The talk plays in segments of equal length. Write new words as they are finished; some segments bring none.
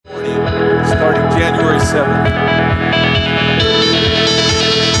starting January 7th.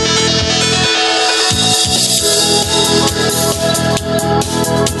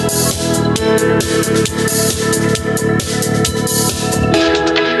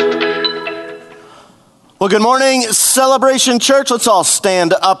 Well, good morning, Celebration Church. Let's all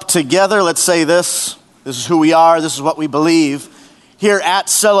stand up together. Let's say this. This is who we are. This is what we believe. Here at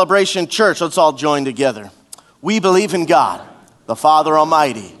Celebration Church, let's all join together. We believe in God, the Father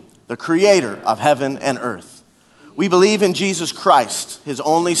Almighty, the creator of heaven and earth. We believe in Jesus Christ, his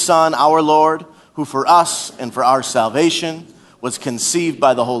only Son, our Lord, who for us and for our salvation was conceived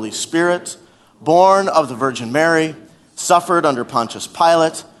by the Holy Spirit, born of the Virgin Mary, suffered under Pontius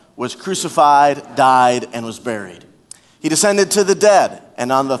Pilate, was crucified, died, and was buried. He descended to the dead, and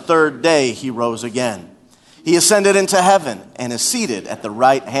on the third day he rose again. He ascended into heaven and is seated at the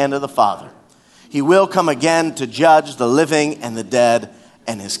right hand of the Father. He will come again to judge the living and the dead,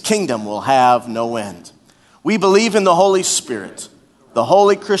 and his kingdom will have no end. We believe in the Holy Spirit, the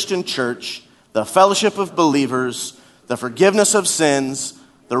holy Christian church, the fellowship of believers, the forgiveness of sins,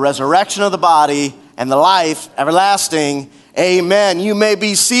 the resurrection of the body, and the life everlasting. Amen. You may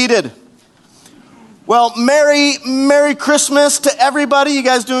be seated. Well, Merry Christmas to everybody. You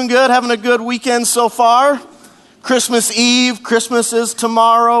guys doing good? Having a good weekend so far? Christmas Eve. Christmas is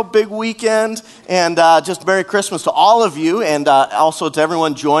tomorrow. Big weekend. And just Merry Christmas to all of you, and also to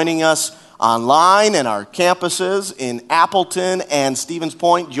everyone joining us online and our campuses in Appleton and Stevens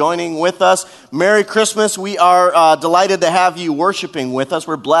Point joining with us. Merry Christmas. We are delighted to have you worshiping with us.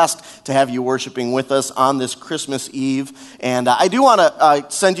 We're blessed to have you worshiping with us on this Christmas Eve. And I do want to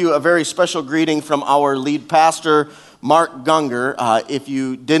send you a very special greeting from our lead pastor, Mark Gungor. If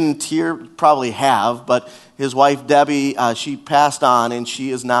you didn't hear, probably have, but his wife Debbie, she passed on, and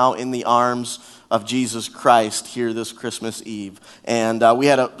she is now in the arms of Jesus Christ here this Christmas Eve. And we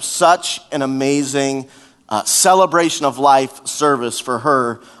had such an amazing celebration of life service for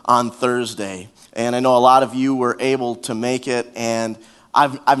her on Thursday. And I know a lot of you were able to make it, and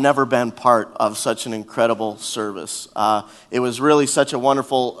I've never been part of such an incredible service. It was really such a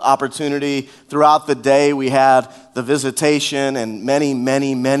wonderful opportunity. Throughout the day, we had the visitation, and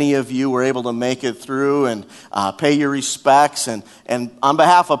many of you were able to make it through and pay your respects. And on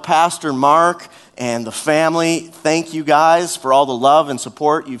behalf of Pastor Mark and the family, thank you guys for all the love and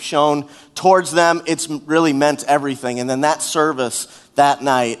support you've shown towards them. It's really meant everything. And then that service that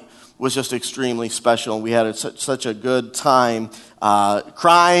night was just extremely special. We had such a good time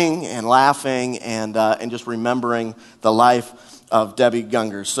crying and laughing and just remembering the life of Debbie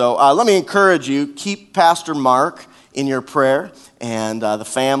Gungor. So let me encourage you, keep Pastor Mark in your prayer, and the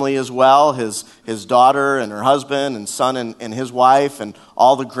family as well, his daughter and her husband and son and his wife and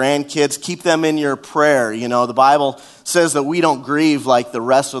all the grandkids. Keep them in your prayer. You know, the Bible says that we don't grieve like the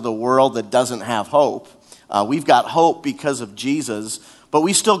rest of the world that doesn't have hope. We've got hope because of Jesus, but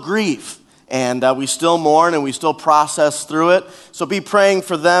we still grieve. And we still mourn and we still process through it. So be praying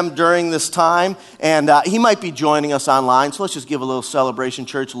for them during this time. And he might be joining us online. So let's just give a little Celebration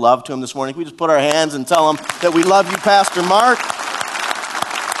Church love to him this morning. Can we just put our hands and tell him that we love you, Pastor Mark?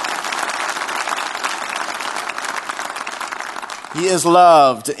 He is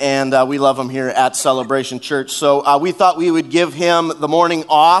loved, and we love him here at Celebration Church. So we thought we would give him the morning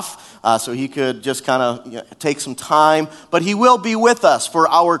off. So he could just kind of take some time. But he will be with us for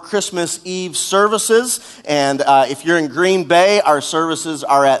our Christmas Eve services. And if you're in Green Bay, our services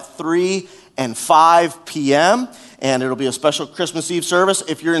are at 3 and 5 p.m., and it'll be a special Christmas Eve service.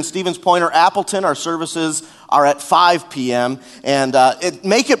 If you're in Stevens Point or Appleton, our services are at 5 p.m. And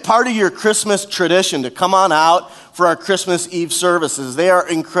make it part of your Christmas tradition to come on out for our Christmas Eve services. They are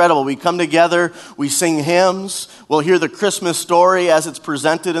incredible. We come together, we sing hymns, we'll hear the Christmas story as it's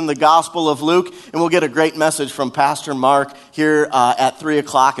presented in the Gospel of Luke, and we'll get a great message from Pastor Mark here at 3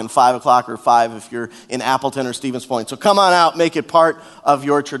 o'clock and 5 o'clock, or 5 if you're in Appleton or Stevens Point. So come on out, make it part of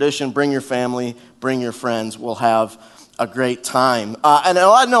your tradition. Bring your family, bring your friends. We'll have a great time. And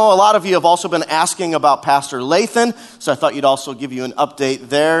I know a lot of you have also been asking about Pastor Lathan, so I thought you'd also give you an update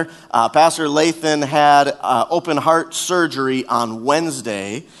there. Pastor Lathan had open heart surgery on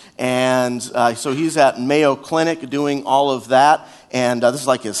Wednesday, and so he's at Mayo Clinic doing all of that, and this is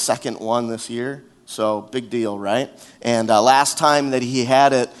like his second one this year. So big deal, right? And last time that he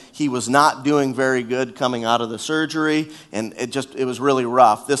had it, he was not doing very good coming out of the surgery, and it was really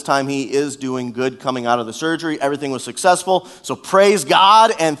rough. This time he is doing good coming out of the surgery. Everything was successful. So praise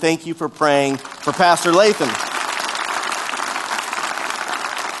God, and thank you for praying for Pastor Lathan.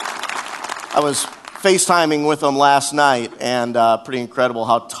 I was FaceTiming with him last night, and pretty incredible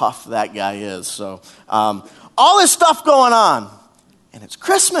how tough that guy is. So all this stuff going on, and it's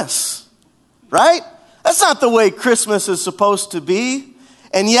Christmas. right? That's not the way Christmas is supposed to be.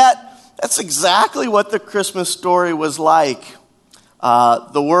 And yet, that's exactly what the Christmas story was like.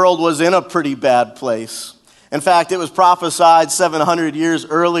 The world was in a pretty bad place. In fact, it was prophesied 700 years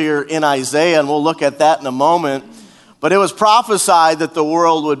earlier in Isaiah, and we'll look at that in a moment. But it was prophesied that the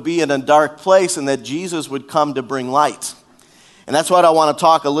world would be in a dark place and that Jesus would come to bring light. And that's what I want to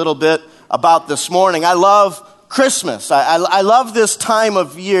talk a little bit about this morning. I love Christmas. I love this time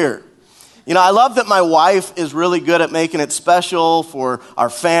of year. You know, I love that my wife is really good at making it special for our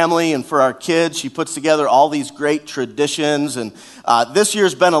family and for our kids. She puts together all these great traditions, and this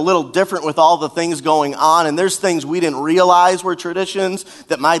year's been a little different with all the things going on, and there's things we didn't realize were traditions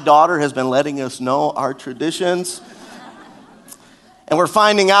that my daughter has been letting us know are traditions. And we're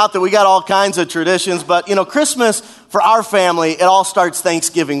finding out that we got all kinds of traditions, but you know, Christmas for our family, it all starts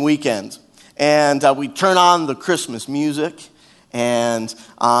Thanksgiving weekend. And we turn on the Christmas music. And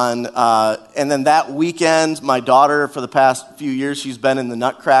then that weekend, my daughter, for the past few years, she's been in the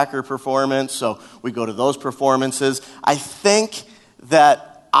Nutcracker performance, so we go to those performances. I think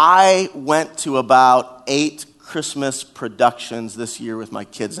that I went to about 8 Christmas productions this year with my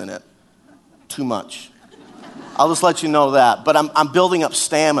kids in it. Too much. I'll just let you know that. But I'm building up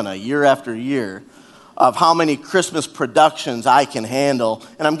stamina year after year of how many Christmas productions I can handle,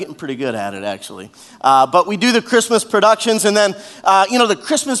 and I'm getting pretty good at it, actually. But we do the Christmas productions, and then, the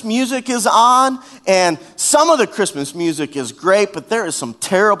Christmas music is on, and some of the Christmas music is great, but there is some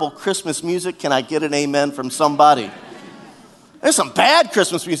terrible Christmas music. Can I get an amen from somebody? There's some bad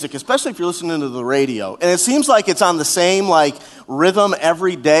Christmas music, especially if you're listening to the radio, and it seems like it's on the same, rhythm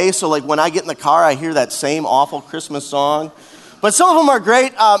every day, so, when I get in the car, I hear that same awful Christmas song. But some of them are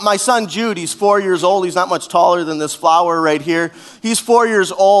great. My son Jude, he's 4 years old. He's not much taller than this flower right here. He's 4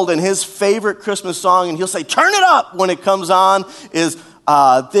 years old, and his favorite Christmas song, and he'll say, "Turn it up," when it comes on, is,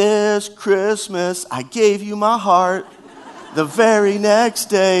 "This Christmas I gave you my heart, the very next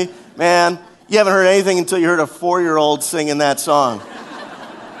day." Man, you haven't heard anything until you heard a 4-year-old singing that song.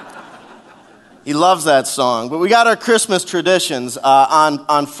 He loves that song. But we got our Christmas traditions.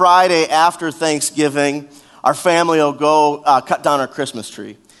 On Friday after Thanksgiving, our family will go cut down our Christmas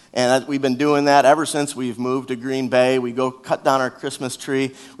tree. And we've been doing that ever since we've moved to Green Bay. We go cut down our Christmas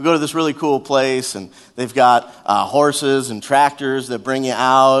tree. We go to this really cool place, and they've got horses and tractors that bring you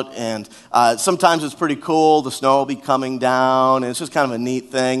out. And sometimes it's pretty cool. The snow will be coming down, and it's just kind of a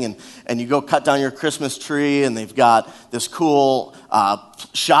neat thing. And you go cut down your Christmas tree, and they've got this cool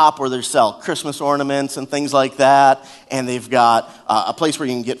shop where they sell Christmas ornaments and things like that. And they've got a place where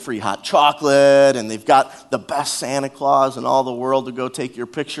you can get free hot chocolate, and they've got the best Santa Claus in all the world to go take your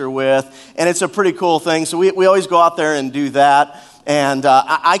picture with. And it's a pretty cool thing. So we always go out there and do that. And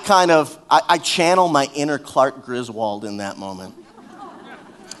I channel my inner Clark Griswold in that moment.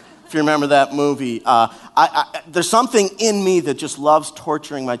 If you remember that movie, there's something in me that just loves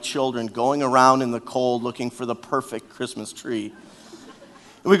torturing my children, going around in the cold looking for the perfect Christmas tree.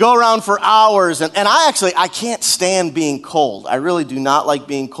 We go around for hours, and I can't stand being cold. I really do not like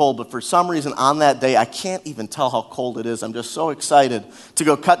being cold, but for some reason on that day, I can't even tell how cold it is. I'm just so excited to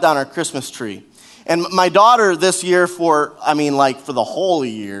go cut down our Christmas tree. And my daughter this year for the whole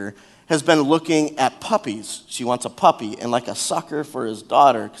year, has been looking at puppies. She wants a puppy, and like a sucker for his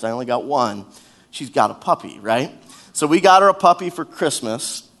daughter, because I only got one, she's got a puppy, right? So we got her a puppy for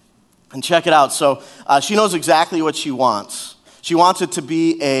Christmas, and check it out. So she knows exactly what she wants. She wants it to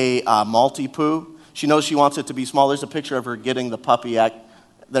be a Maltipoo. She knows she wants it to be small. There's a picture of her getting the puppy.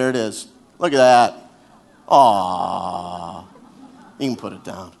 There it is. Look at that. Aww. You can put it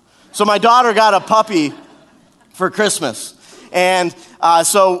down. So my daughter got a puppy for Christmas. And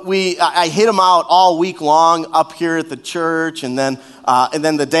so I hid him out all week long up here at the church. And then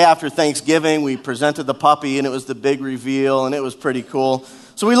the day after Thanksgiving, we presented the puppy, and it was the big reveal, and it was pretty cool.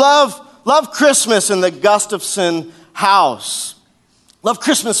 So we love Christmas in the Gustafson house. Love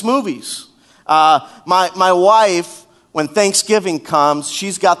Christmas movies. My wife, when Thanksgiving comes,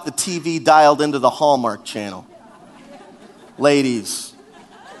 she's got the TV dialed into the Hallmark Channel. Ladies,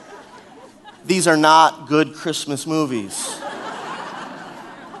 these are not good Christmas movies.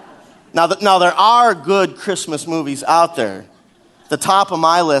 Now there are good Christmas movies out there. The top of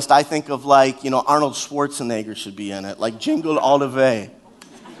my list, I think of Arnold Schwarzenegger should be in it, like Jingle All the Way.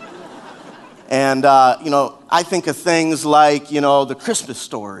 And, I think of things like, The Christmas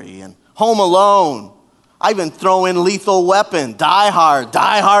Story and Home Alone. I even throw in Lethal Weapon, Die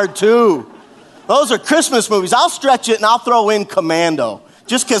Hard 2. Those are Christmas movies. I'll stretch it and I'll throw in Commando,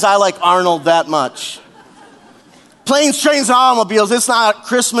 just because I like Arnold that much. Planes, Trains, and Automobiles. It's not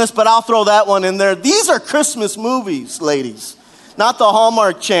Christmas, but I'll throw that one in there. These are Christmas movies, ladies. not the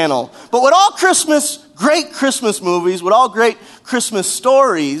Hallmark Channel. But what all great Christmas movies, what all great Christmas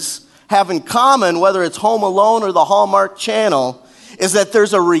stories have in common, whether it's Home Alone or the Hallmark Channel, is that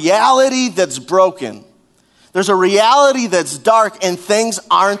there's a reality that's broken. There's a reality that's dark and things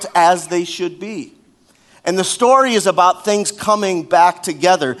aren't as they should be. And the story is about things coming back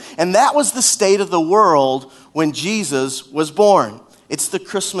together. And that was the state of the world when Jesus was born. It's the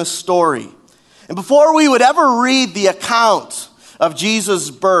Christmas story. And before we would ever read the account of Jesus'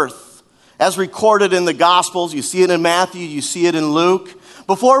 birth, as recorded in the Gospels, you see it in Matthew, you see it in Luke,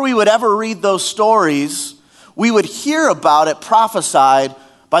 before we would ever read those stories, we would hear about it prophesied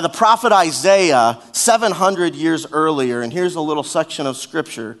by the prophet Isaiah 700 years earlier. And here's a little section of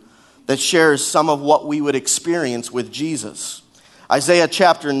scripture that shares some of what we would experience with Jesus. Isaiah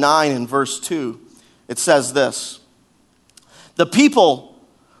chapter 9 and verse 2, it says this: "The people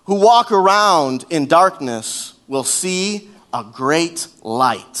who walk around in darkness will see a great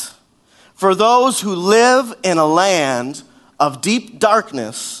light. For those who live in a land of deep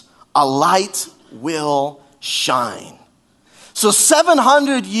darkness, a light will shine." So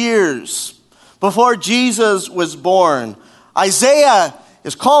 700 years before Jesus was born, Isaiah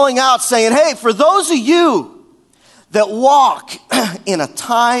is calling out saying, hey, for those of you that walk in a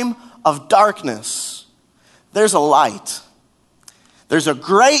time of darkness, there's a light. There's a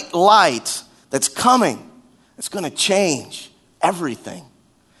great light that's coming. It's going to change everything.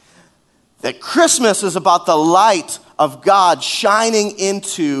 That Christmas is about the light of God shining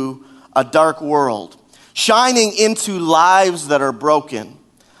into a dark world, shining into lives that are broken,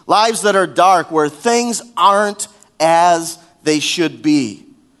 lives that are dark, where things aren't as they should be.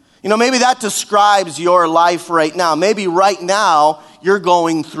 You know, maybe that describes your life right now. Maybe right now you're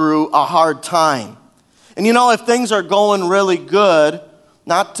going through a hard time. And you know, if things are going really good,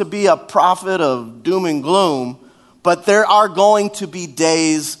 not to be a prophet of doom and gloom, but there are going to be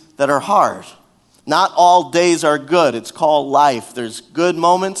days that are hard. Not all days are good. It's called life. There's good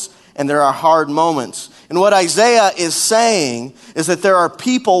moments and there are hard moments. And what Isaiah is saying is that there are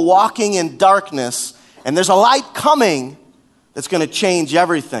people walking in darkness and there's a light coming that's going to change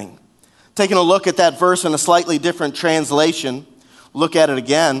everything. Taking a look at that verse in a slightly different translation, look at it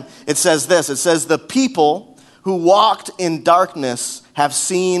again. It says this, it says, "The people who walked in darkness have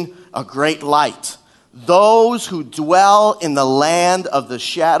seen a great light. Those who dwell in the land of the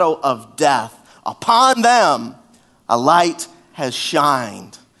shadow of death, upon them a light has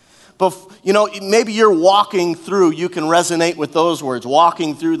shined." But, you know, maybe you're walking through, you can resonate with those words,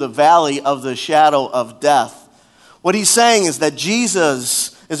 walking through the valley of the shadow of death. What he's saying is that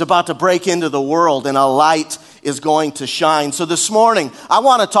Jesus is about to break into the world and a light is going to shine. So this morning, I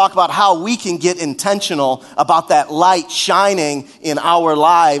want to talk about how we can get intentional about that light shining in our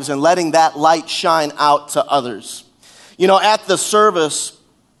lives and letting that light shine out to others. You know, at the service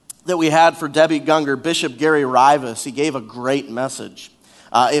that we had for Debbie Gunger, Bishop Gary Rivas, he gave a great message.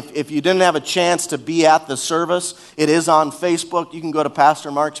 If you didn't have a chance to be at the service, it is on Facebook. You can go to Pastor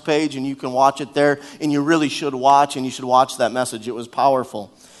Mark's page and you can watch it there. And you really should watch, and you should watch that message. It was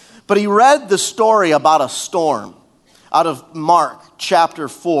powerful. But he read the story about a storm out of Mark chapter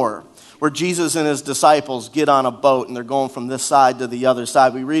 4, where Jesus and his disciples get on a boat and they're going from this side to the other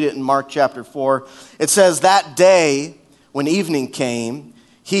side. We read it in Mark chapter 4. It says, "That day when evening came,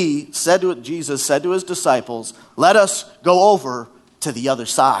 Jesus said to his disciples, 'Let us go over to the other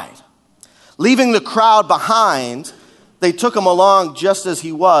side.' Leaving the crowd behind, they took him along just as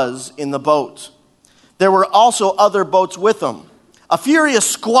he was in the boat. There were also other boats with him. A furious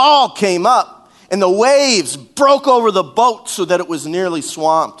squall came up, and the waves broke over the boat so that it was nearly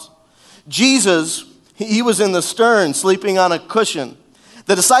swamped. Jesus, he was in the stern, sleeping on a cushion.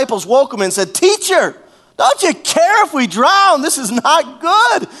 The disciples woke him and said, 'Teacher, don't you care if we drown? This is not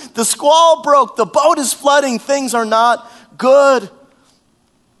good. The squall broke. The boat is flooding. Things are not good.'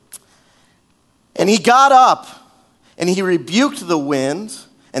 And he got up and he rebuked the wind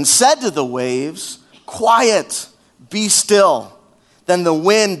and said to the waves, 'Quiet, be still.' Then the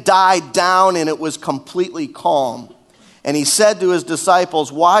wind died down and it was completely calm. And he said to his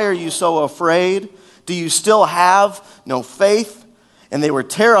disciples, 'Why are you so afraid? Do you still have no faith?' And they were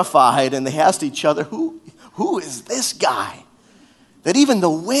terrified and they asked each other, Who is this guy? That even the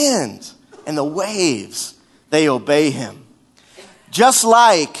wind and the waves, they obey him." Just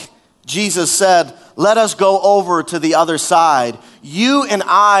like Jesus said, "Let us go over to the other side," you and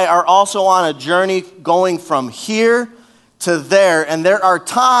I are also on a journey going from here to there. And there are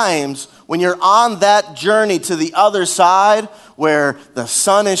times when you're on that journey to the other side where the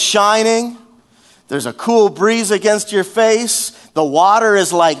sun is shining, there's a cool breeze against your face, the water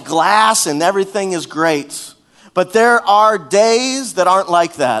is like glass and everything is great. But there are days that aren't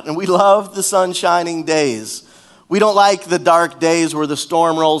like that, and we love the sun-shining days. We don't like the dark days where the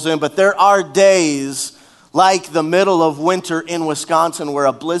storm rolls in, but there are days like the middle of winter in Wisconsin where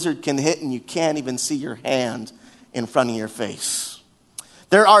a blizzard can hit and you can't even see your hand in front of your face.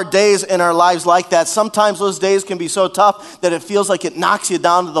 There are days in our lives like that. Sometimes those days can be so tough that it feels like it knocks you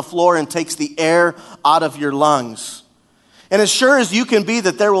down to the floor and takes the air out of your lungs. And as sure as you can be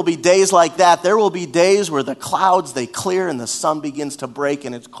that there will be days like that, there will be days where the clouds, they clear and the sun begins to break,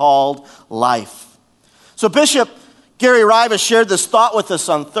 and it's called life. So Bishop Gary Rivas shared this thought with us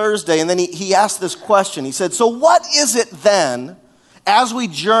on Thursday, and then he asked this question. He said, so what is it then, as we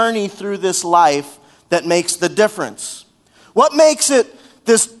journey through this life, that makes the difference? What makes it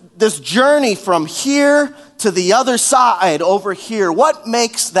this journey from here to the other side over here? What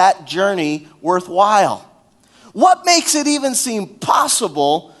makes that journey worthwhile? What makes it even seem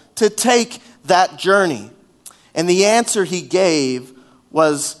possible to take that journey? And the answer he gave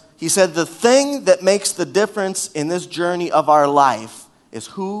was, he said, the thing that makes the difference in this journey of our life is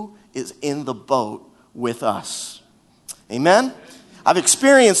who is in the boat with us. Amen? I've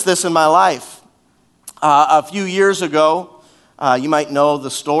experienced this in my life. A few years ago, you might know the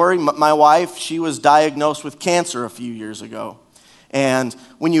story. My wife, she was diagnosed with cancer a few years ago. And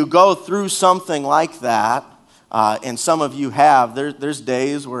when you go through something like that, and some of you have, there's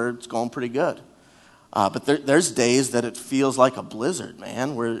days where it's going pretty good. But there's days that it feels like a blizzard,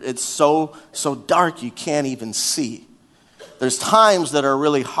 man, where it's so dark you can't even see. There's times that are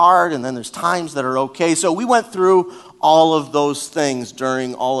really hard, and then there's times that are okay. So we went through all of those things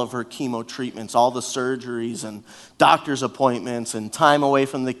during all of her chemo treatments, all the surgeries and doctor's appointments and time away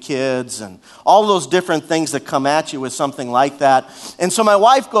from the kids and all those different things that come at you with something like that. And so my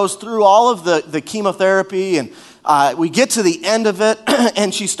wife goes through all of the chemotherapy, and we get to the end of it,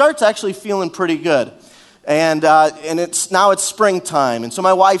 and she starts actually feeling pretty good. And now it's springtime. And so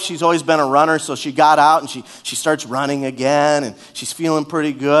my wife, she's always been a runner, so she got out and she starts running again, and she's feeling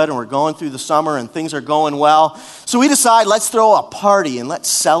pretty good, and we're going through the summer and things are going well. So we decide, let's throw a party and let's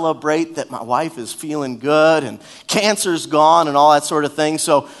celebrate that my wife is feeling good and cancer's gone and all that sort of thing.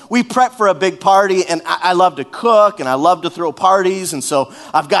 So we prep for a big party, and I love to cook and I love to throw parties, and so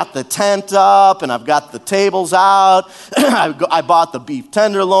I've got the tent up and I've got the tables out. I bought the beef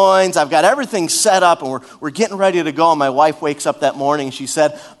tenderloins. I've got everything set up, and we're getting ready to go, and my wife wakes up that morning and she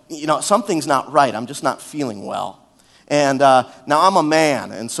said, something's not right. I'm just not feeling well. And now I'm a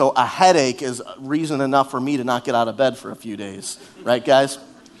man, and so a headache is reason enough for me to not get out of bed for a few days. Right, guys?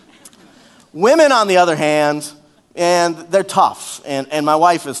 Women, on the other hand, and they're tough, and my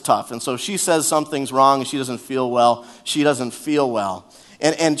wife is tough. And so she says something's wrong and she doesn't feel well. She doesn't feel well.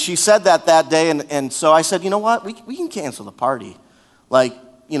 And she said that day, and so I said, you know what? We can cancel the party. Like,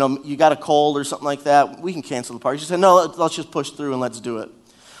 you got a cold or something like that, we can cancel the party. She said, no, let's just push through and let's do it.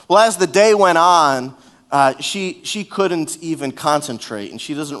 Well, as the day went on, she couldn't even concentrate, and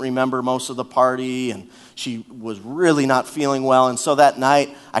she doesn't remember most of the party, and she was really not feeling well. And so that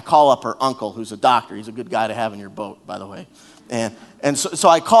night, I call up her uncle, who's a doctor. He's a good guy to have in your boat, by the way. And so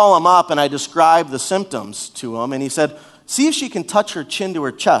I call him up, and I describe the symptoms to him, and he said, see if she can touch her chin to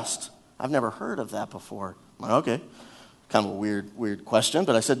her chest. I've never heard of that before. I'm like, okay. Kind of a weird question,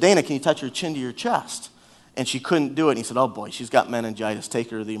 but I said, Dana, can you touch her chin to your chest? And she couldn't do it. And he said, oh boy, she's got meningitis. Take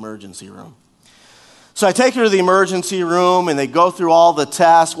her to the emergency room. So I take her to the emergency room, and they go through all the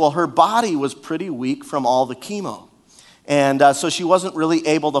tests. Well, her body was pretty weak from all the chemo. And so she wasn't really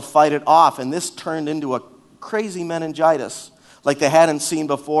able to fight it off. And this turned into a crazy meningitis like they hadn't seen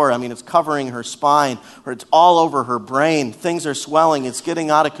before. I mean, it's covering her spine, or it's all over her brain. Things are swelling. It's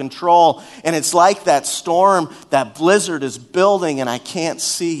getting out of control. And it's like that storm, that blizzard is building, and I can't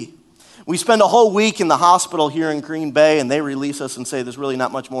see. We spend a whole week in the hospital here in Green Bay, and they release us and say there's really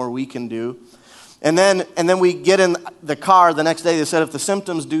not much more we can do. And then we get in the car the next day. They said if the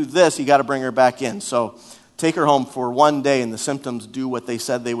symptoms do this, you got to bring her back in. So take her home for one day, and the symptoms do what they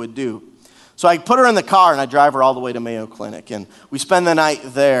said they would do. So I put her in the car, and I drive her all the way to Mayo Clinic, and we spend the night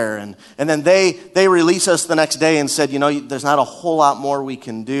there. And then they release us the next day and said, there's not a whole lot more we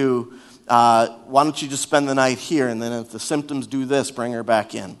can do. Why don't you just spend the night here, and then if the symptoms do this, bring her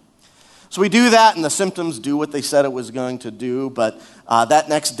back in. So we do that, and the symptoms do what they said it was going to do. But that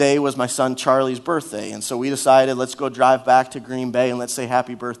next day was my son Charlie's birthday, and so we decided, let's go drive back to Green Bay, and let's say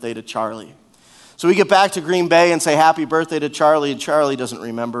happy birthday to Charlie. So we get back to Green Bay and say happy birthday to Charlie, and Charlie doesn't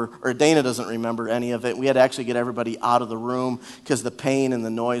remember, or Dana doesn't remember any of it. We had to actually get everybody out of the room because the pain and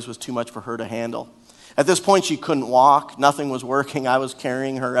the noise was too much for her to handle. At this point, she couldn't walk. Nothing was working. I was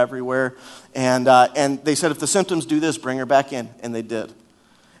carrying her everywhere. And they said, if the symptoms do this, bring her back in. And they did.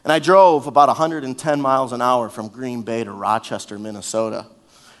 And I drove about 110 miles an hour from Green Bay to Rochester, Minnesota,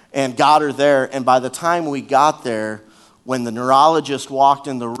 and got her there. And by the time we got there, when the neurologist walked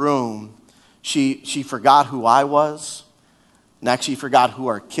in the room, she forgot who I was. Next, she forgot who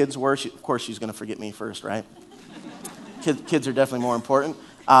our kids were. Of course, she's going to forget me first, right? Kids are definitely more important.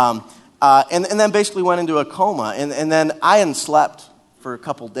 And then basically went into a coma. And then I hadn't slept for a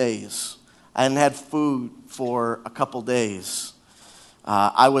couple days. I hadn't had food for a couple days.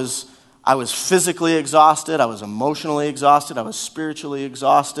 I was physically exhausted. I was emotionally exhausted. I was spiritually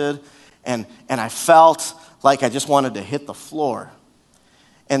exhausted. And I felt like I just wanted to hit the floor.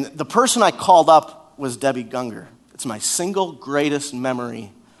 And the person I called up was Debbie Gungor. It's my single greatest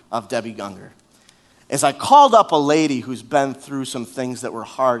memory of Debbie Gungor. As I called up a lady who's been through some things that were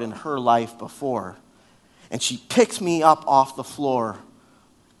hard in her life before, and she picked me up off the floor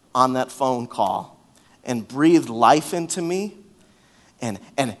on that phone call and breathed life into me, and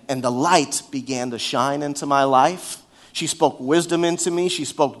the light began to shine into my life. She spoke wisdom into me. She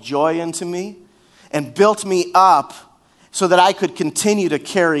spoke joy into me and built me up so that I could continue to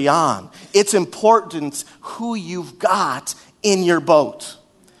carry on. It's important who you've got in your boat.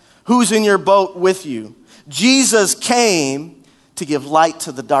 Who's in your boat with you? Jesus came to give light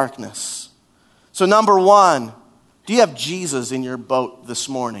to the darkness. So number one, do you have Jesus in your boat this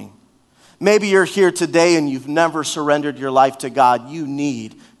morning? Maybe you're here today and you've never surrendered your life to God. You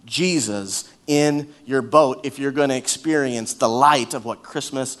need Jesus in your boat if you're going to experience the light of what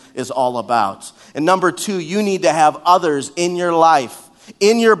Christmas is all about. And number two, you need to have others in your life,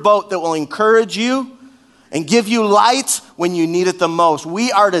 in your boat, that will encourage you and give you light when you need it the most.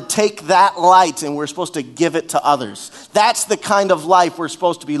 We are to take that light and we're supposed to give it to others. That's the kind of life we're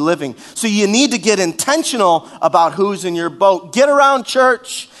supposed to be living. So you need to get intentional about who's in your boat. Get around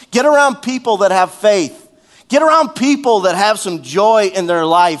church. Get around people that have faith. Get around people that have some joy in their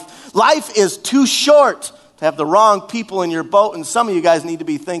life. Life is too short to have the wrong people in your boat. And some of you guys need to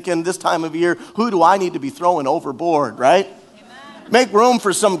be thinking this time of year, who do I need to be throwing overboard, right? Amen. Make room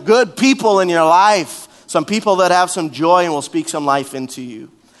for some good people in your life. Some people that have some joy and will speak some life into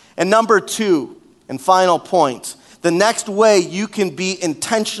you. And number two, and final point, the next way you can be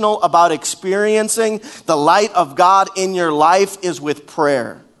intentional about experiencing the light of God in your life is with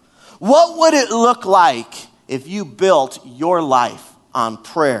prayer. What would it look like if you built your life on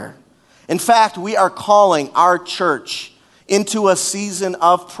prayer? In fact, we are calling our church into a season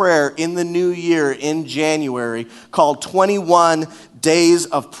of prayer in the new year in January called 21 Days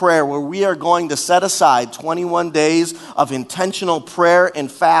of Prayer, where we are going to set aside 21 days of intentional prayer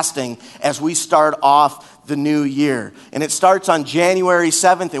and fasting as we start off the new year. And it starts on January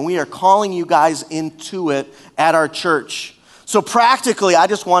 7th, and we are calling you guys into it at our church. So practically, I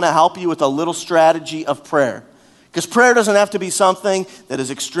just want to help you with a little strategy of prayer. Because prayer doesn't have to be something that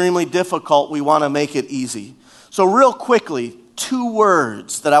is extremely difficult. We want to make it easy. So real quickly, 2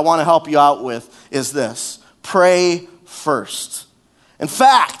 words that I want to help you out with is this: pray first. In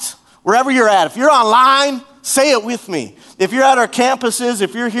fact, wherever you're at, if you're online, say it with me. If you're at our campuses,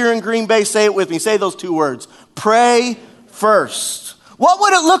 if you're here in Green Bay, say it with me. Say those 2 words: pray first. What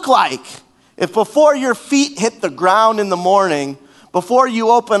would it look like if before your feet hit the ground in the morning, before you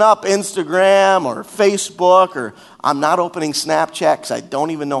open up Instagram or Facebook, or I'm not opening Snapchat because I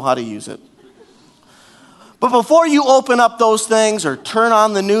don't even know how to use it. But before you open up those things or turn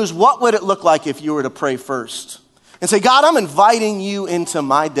on the news, what would it look like if you were to pray first? And say, God, I'm inviting you into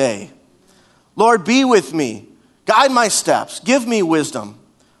my day. Lord, be with me. Guide my steps. Give me wisdom.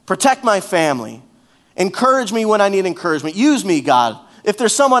 Protect my family. Encourage me when I need encouragement. Use me, God. If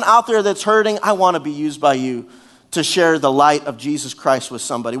there's someone out there that's hurting, I want to be used by you to share the light of Jesus Christ with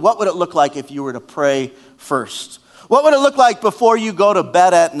somebody. What would it look like if you were to pray first? What would it look like before you go to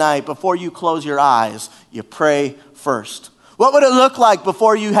bed at night, before you close your eyes, you pray first? What would it look like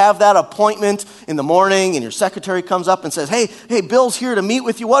before you have that appointment in the morning and your secretary comes up and says, hey, Bill's here to meet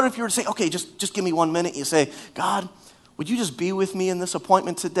with you? What if you were to say, okay, just give me 1 minute. You say, God, would you just be with me in this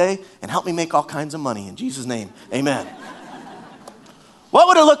appointment today and help me make all kinds of money? In Jesus' name, amen. What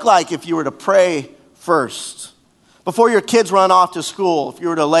would it look like if you were to pray first? Before your kids run off to school, if you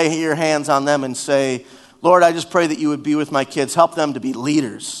were to lay your hands on them and say, Lord, I just pray that you would be with my kids. Help them to be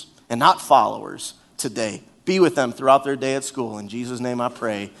leaders and not followers today. Be with them throughout their day at school. In Jesus' name I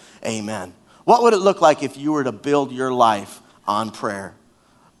pray, amen. What would it look like if you were to build your life on prayer?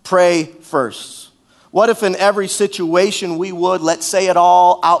 Pray first. What if in every situation we would, let's say it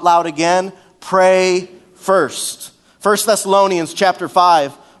all out loud again, pray first. 1 Thessalonians chapter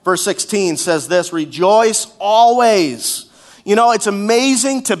 5, verse 16 says this: rejoice always. You know, it's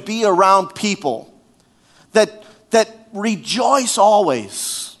amazing to be around people that rejoice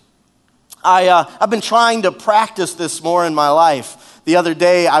always. I've been trying to practice this more in my life. The other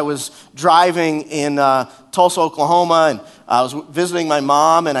day, I was driving in Tulsa, Oklahoma, and I was visiting my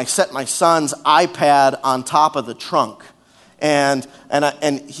mom, and I set my son's iPad on top of the trunk, and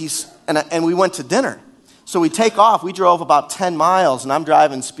we went to dinner. So we take off. We drove about 10 miles, and I'm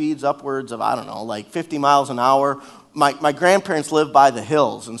driving speeds upwards of, like 50 miles an hour. My grandparents live by the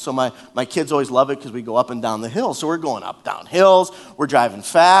hills, and so my kids always love it because we go up and down the hills. So we're going up, down hills. We're driving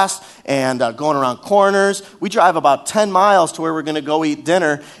fast and going around corners. We drive about 10 miles to where we're going to go eat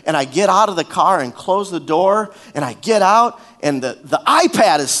dinner, and I get out of the car and close the door, and I get out, and the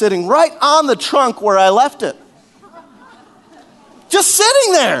iPad is sitting right on the trunk where I left it. Just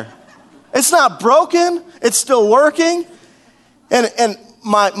sitting there. It's not broken. It's still working. And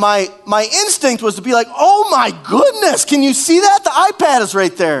my instinct was to be like, oh my goodness, can you see that? The iPad is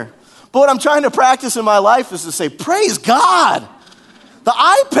right there. But what I'm trying to practice in my life is to say, praise God. The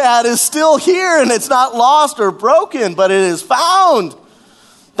iPad is still here and it's not lost or broken, but it is found.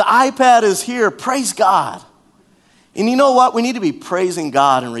 The iPad is here. Praise God. And you know what? We need to be praising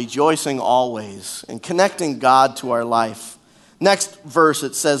God and rejoicing always and connecting God to our life. Next verse,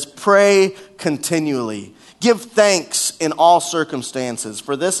 it says, pray continually. Give thanks in all circumstances,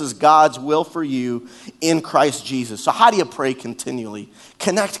 for this is God's will for you in Christ Jesus. So how do you pray continually?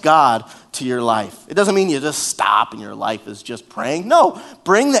 Connect God to your life. It doesn't mean you just stop and your life is just praying. No,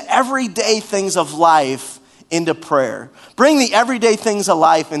 bring the everyday things of life into prayer. Bring the everyday things of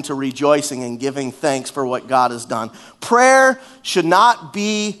life into rejoicing and giving thanks for what God has done. Prayer should not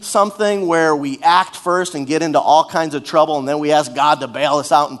be something where we act first and get into all kinds of trouble and then we ask God to bail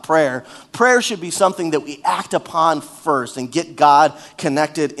us out in prayer. Prayer should be something that we act upon first and get God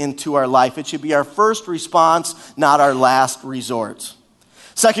connected into our life. It should be our first response, not our last resort.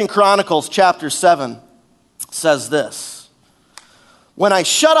 2 Chronicles chapter 7 says this, when I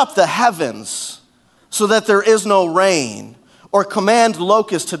shut up the heavens so that there is no rain, or command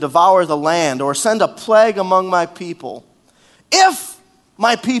locusts to devour the land, or send a plague among my people. If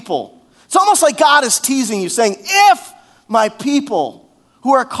my people, it's almost like God is teasing you, saying, if my people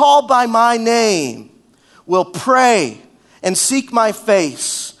who are called by my name will pray and seek my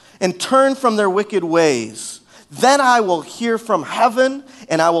face and turn from their wicked ways, then I will hear from heaven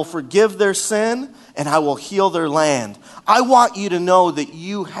and I will forgive their sin and I will heal their land. I want you to know that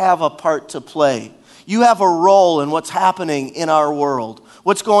you have a part to play. You have a role in what's happening in our world,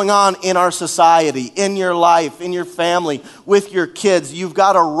 what's going on in our society, in your life, in your family, with your kids. You've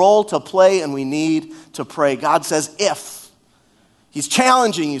got a role to play, and we need to pray. God says, if. He's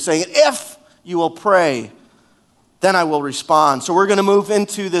challenging you, saying, if you will pray, then I will respond. So we're going to move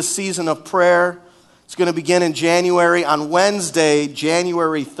into this season of prayer. It's going to begin in January. On Wednesday,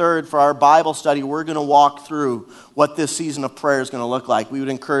 January 3rd, for our Bible study, we're going to walk through what this season of prayer is going to look like. We would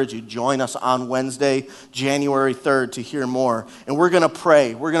encourage you, join us on Wednesday, January 3rd, to hear more. And we're going to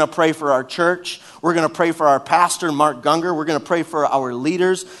pray. We're going to pray for our church. We're going to pray for our pastor, Mark Gungor. We're going to pray for our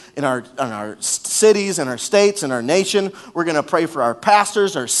leaders in our cities, and our states, and our nation. We're going to pray for our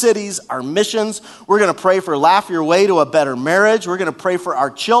pastors, our cities, our missions. We're going to pray for Laugh Your Way to a Better Marriage. We're going to pray for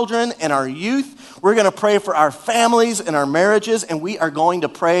our children and our youth. We're going to pray for our families and our marriages, and we are going to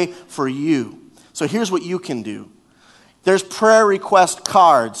pray for you. So here's what you can do. There's prayer request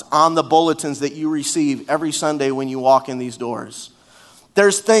cards on the bulletins that you receive every Sunday when you walk in these doors.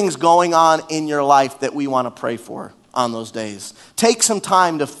 There's things going on in your life that we want to pray for on those days. Take some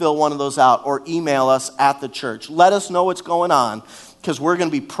time to fill one of those out or email us at the church. Let us know what's going on because we're going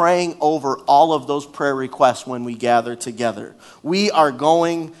to be praying over all of those prayer requests when we gather together. We are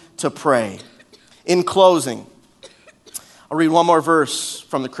going to pray. In closing, I'll read one more verse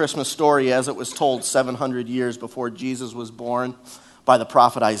from the Christmas story as it was told 700 years before Jesus was born by the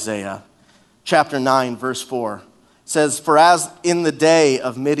prophet Isaiah. Chapter 9, verse 4. It says, for as in the day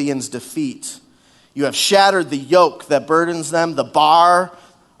of Midian's defeat, you have shattered the yoke that burdens them, the bar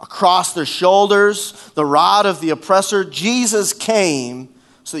across their shoulders, the rod of the oppressor. Jesus came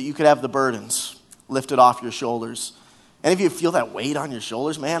so that you could have the burdens lifted off your shoulders. Any of you feel that weight on your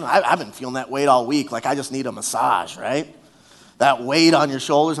shoulders, man? I've been feeling that weight all week, like I just need a massage, right? That weight on your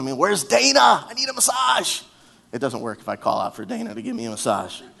shoulders. I mean, where's Dana? I need a massage. It doesn't work if I call out for Dana to give me a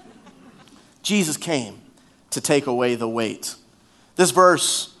massage. Jesus came to take away the weight. This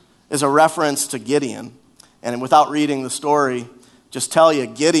verse is a reference to Gideon. And without reading the story, just tell you,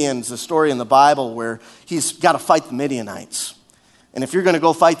 Gideon's a story in the Bible where he's got to fight the Midianites. And if you're going to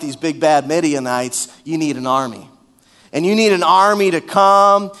go fight these big bad Midianites, you need an army. And you need an army to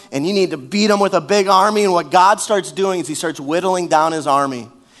come, and you need to beat them with a big army. And what God starts doing is he starts whittling down his army.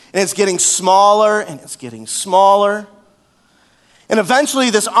 And it's getting smaller, and it's getting smaller. And eventually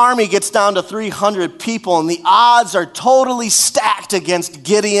this army gets down to 300 people, and the odds are totally stacked against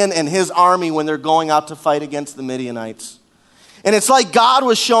Gideon and his army when they're going out to fight against the Midianites. And it's like God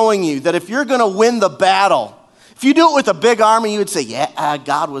was showing you that if you're going to win the battle, if you do it with a big army, you would say, yeah,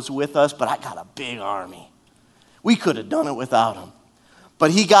 God was with us, but I got a big army. We could have done it without him.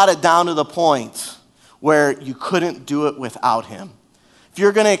 But he got it down to the point where you couldn't do it without him. If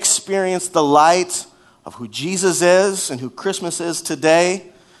you're going to experience the light of who Jesus is and who Christmas is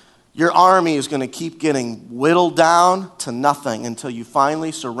today, your army is going to keep getting whittled down to nothing until you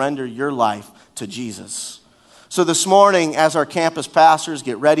finally surrender your life to Jesus. So this morning, as our campus pastors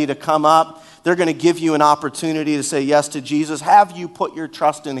get ready to come up, they're going to give you an opportunity to say yes to Jesus. Have you put your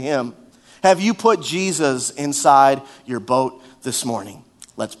trust in him? Have you put Jesus inside your boat this morning?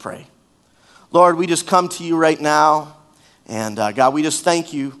 Let's pray. Lord, we just come to you right now, and God, we just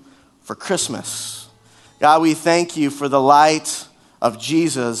thank you for Christmas. God, we thank you for the light of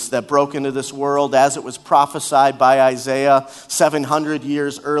Jesus that broke into this world as it was prophesied by Isaiah 700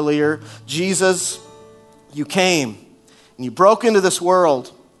 years earlier. Jesus, you came and you broke into this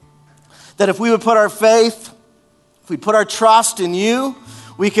world that if we would put our faith, if we put our trust in you,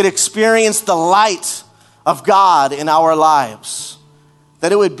 we could experience the light of God in our lives,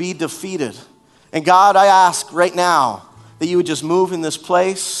 that it would be defeated. And God, I ask right now that you would just move in this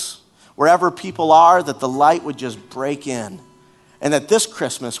place, wherever people are, that the light would just break in. And that this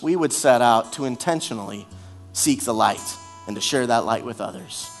Christmas we would set out to intentionally seek the light and to share that light with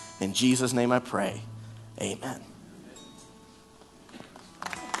others. In Jesus' name I pray, amen.